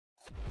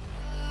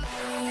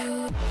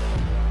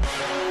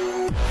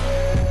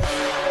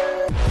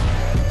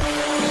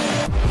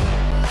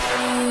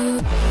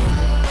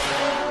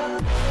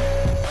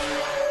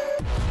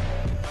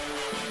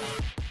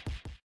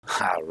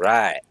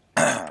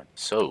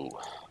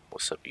So,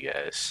 what's up, you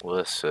guys?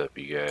 What's up,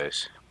 you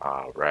guys?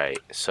 Alright,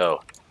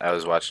 so I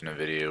was watching a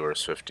video where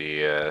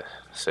Swifty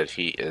said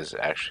he is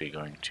actually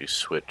going to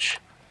switch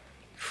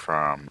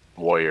from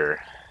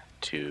Warrior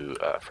to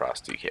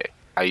Frost DK.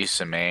 I used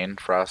to main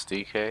Frost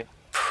DK.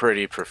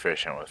 Pretty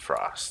proficient with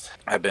Frost.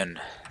 I've been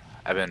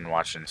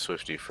watching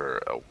Swifty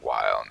for a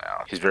while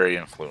now. He's very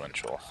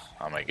influential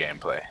on my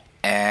gameplay.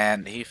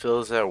 And he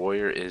feels that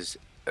Warrior is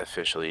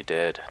officially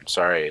dead. I'm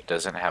sorry, it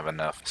doesn't have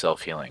enough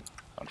self-healing,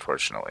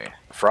 unfortunately.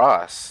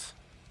 Frost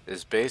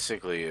is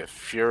basically a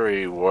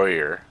Fury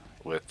Warrior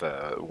with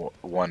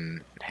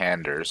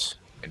one-handers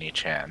in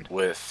each hand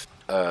with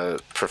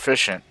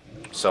proficient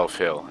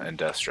self-heal and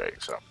Death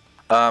Strike. So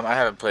I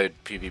haven't played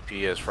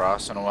PvP as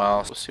Frost in a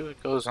while. We'll see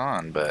what goes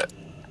on, but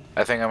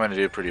I think I'm going to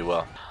do pretty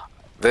well.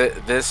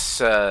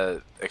 This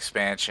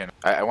expansion,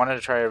 I wanted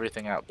to try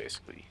everything out,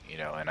 basically, you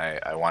know, and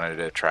I wanted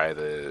to try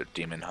the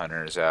Demon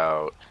Hunters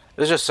out. It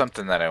was just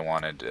something that I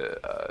wanted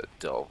to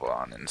delve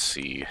on and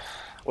see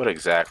what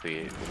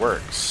exactly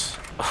works.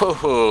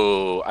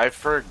 Oh, I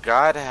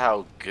forgot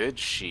how good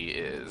she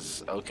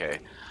is. Okay,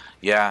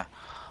 yeah,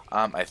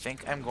 I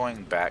think I'm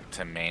going back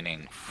to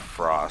maining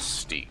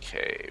Frost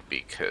DK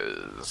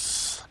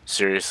because,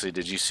 seriously,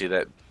 did you see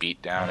that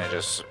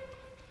beatdown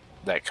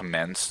that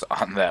commenced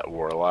on that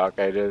Warlock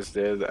I just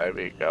did? I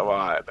mean, come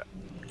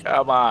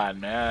on,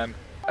 man.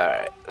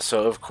 Alright,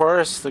 so of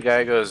course the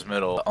guy goes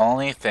middle. The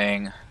only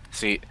thing,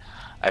 see,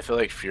 I feel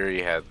like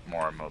Fury had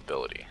more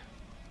mobility.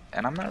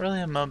 And I'm not really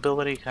a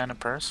mobility kind of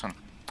person,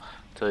 to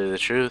tell you the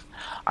truth.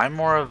 I'm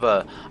more of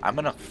a, I'm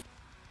gonna f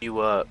you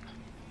up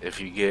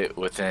if you get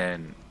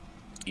within,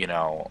 you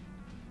know,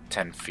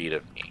 10 feet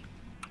of me.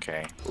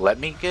 Okay? Let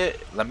me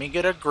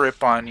get a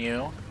grip on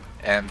you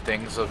and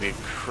things will be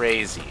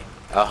crazy.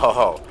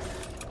 Oh,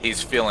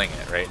 he's feeling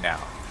it right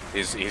now.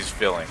 He's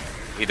feeling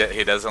it.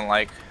 He doesn't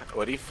like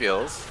what he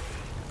feels,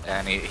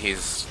 and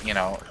he's, you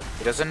know,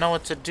 he doesn't know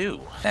what to do.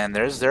 And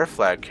there's their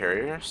flag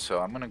carrier, so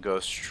I'm gonna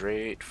go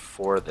straight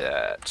for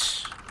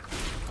that.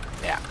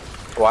 Yeah,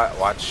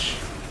 watch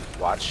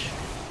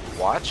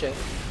it.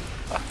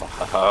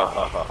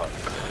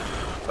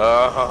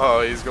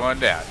 Oh, he's going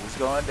down. He's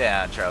going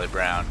down, Charlie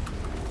Brown.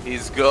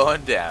 He's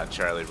going down,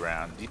 Charlie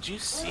Brown. Did you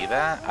see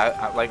that?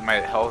 I like, my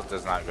health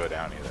does not go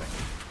down either.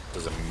 It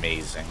was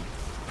amazing.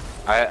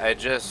 I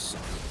just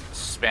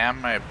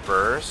spam my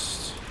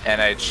burst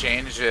and I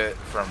changed it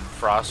from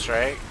Frost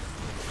Strike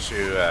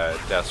to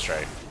Death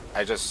Strike.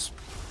 I just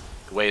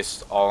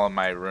waste all of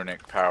my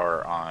runic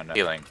power on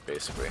healing,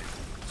 basically.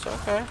 So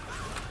okay,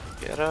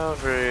 get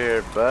over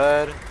here,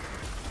 bud.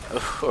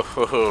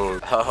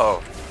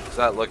 Oh, it's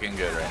not looking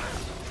good right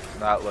now.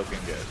 Not looking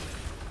good.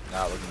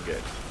 Not looking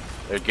good.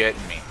 They're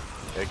getting me.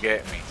 They're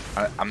getting me.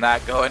 I'm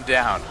not going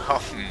down.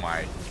 Oh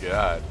my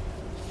god.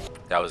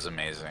 That was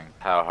amazing.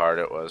 How hard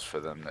it was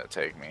for them to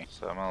take me.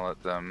 So I'm gonna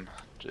let them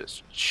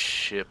just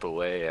chip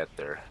away at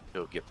their...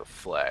 Go get the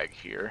flag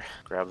here.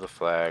 Grab the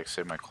flag,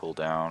 save my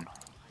cooldown.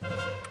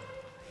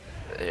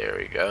 There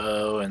we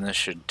go. And this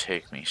should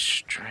take me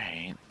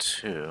straight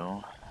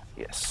to...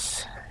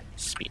 Yes.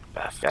 Speed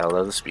buff. Gotta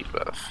love the speed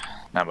buff.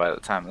 Now by the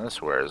time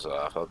this wears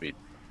off, I'll be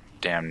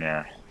damn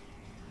near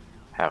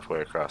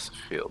halfway across the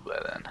field by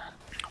then.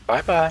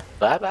 Bye-bye.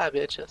 Bye-bye,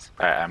 bitches.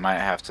 Alright, I might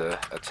have to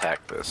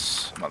attack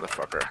this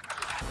motherfucker.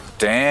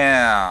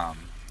 Damn.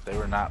 They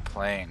were not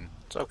playing.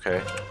 It's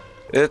okay.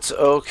 It's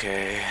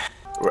okay.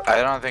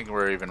 I don't think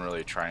we're even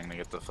really trying to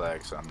get the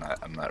flag, so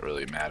I'm not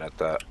really mad at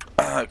that.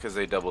 Because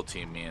they double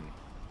team me and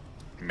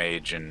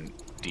Mage and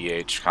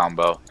DH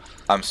combo.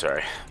 I'm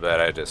sorry, but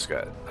I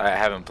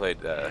haven't played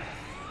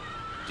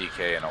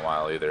DK in a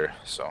while either,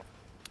 so.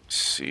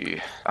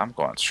 See, I'm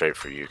going straight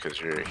for you because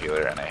you're a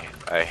healer and I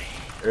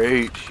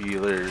hate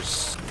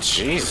healers.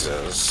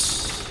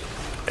 Jesus.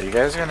 Are you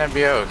guys gonna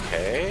be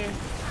okay?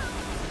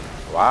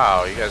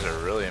 Wow, you guys are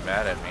really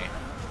mad at me.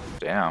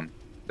 Damn.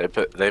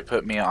 They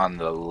put me on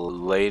the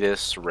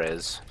latest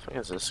res. What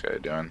is this guy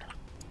doing?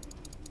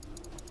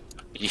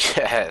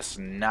 Yes,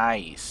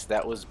 nice.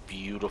 That was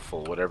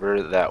beautiful.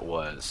 Whatever that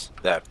was.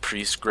 That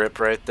pre-script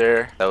right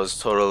there, that was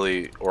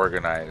totally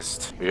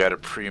organized. We got a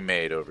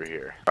pre-made over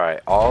here.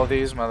 Alright, all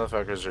these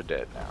motherfuckers are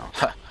dead now.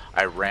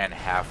 I ran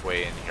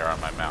halfway in here on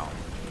my mount.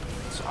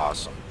 It's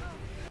awesome.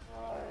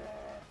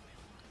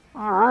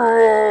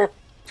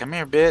 Come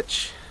here,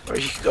 bitch. Where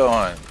you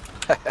going?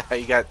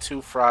 You got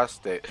two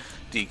Frost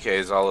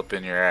DKs all up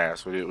in your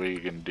ass. What are you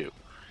gonna do?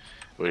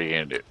 What are you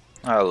gonna do?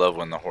 I love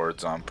when the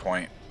horde's on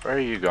point. Where are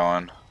you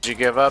going? Did you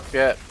give up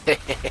yet?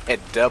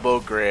 Double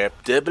grip.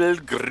 Double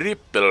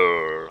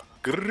gripple.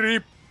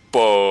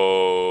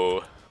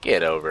 Grippo.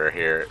 Get over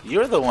here.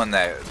 You're the one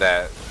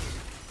that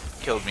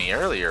killed me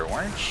earlier,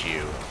 weren't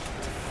you?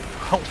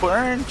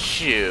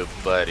 Weren't you,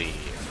 buddy?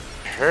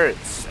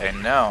 Hurts. I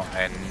know.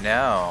 I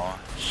know.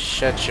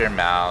 Shut your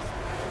mouth.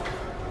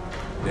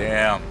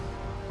 Damn.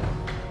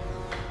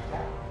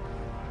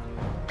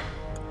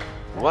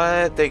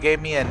 What? They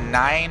gave me a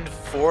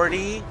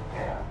 940?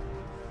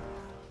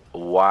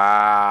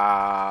 Wow.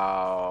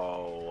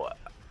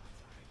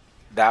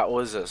 That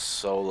was a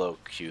solo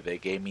queue. They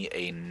gave me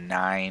a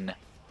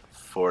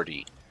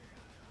 940.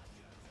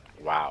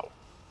 Wow.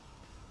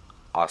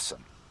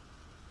 Awesome.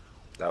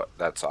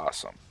 That's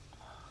awesome.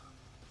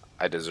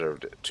 I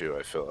deserved it too,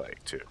 I feel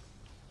like, too.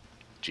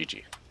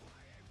 GG.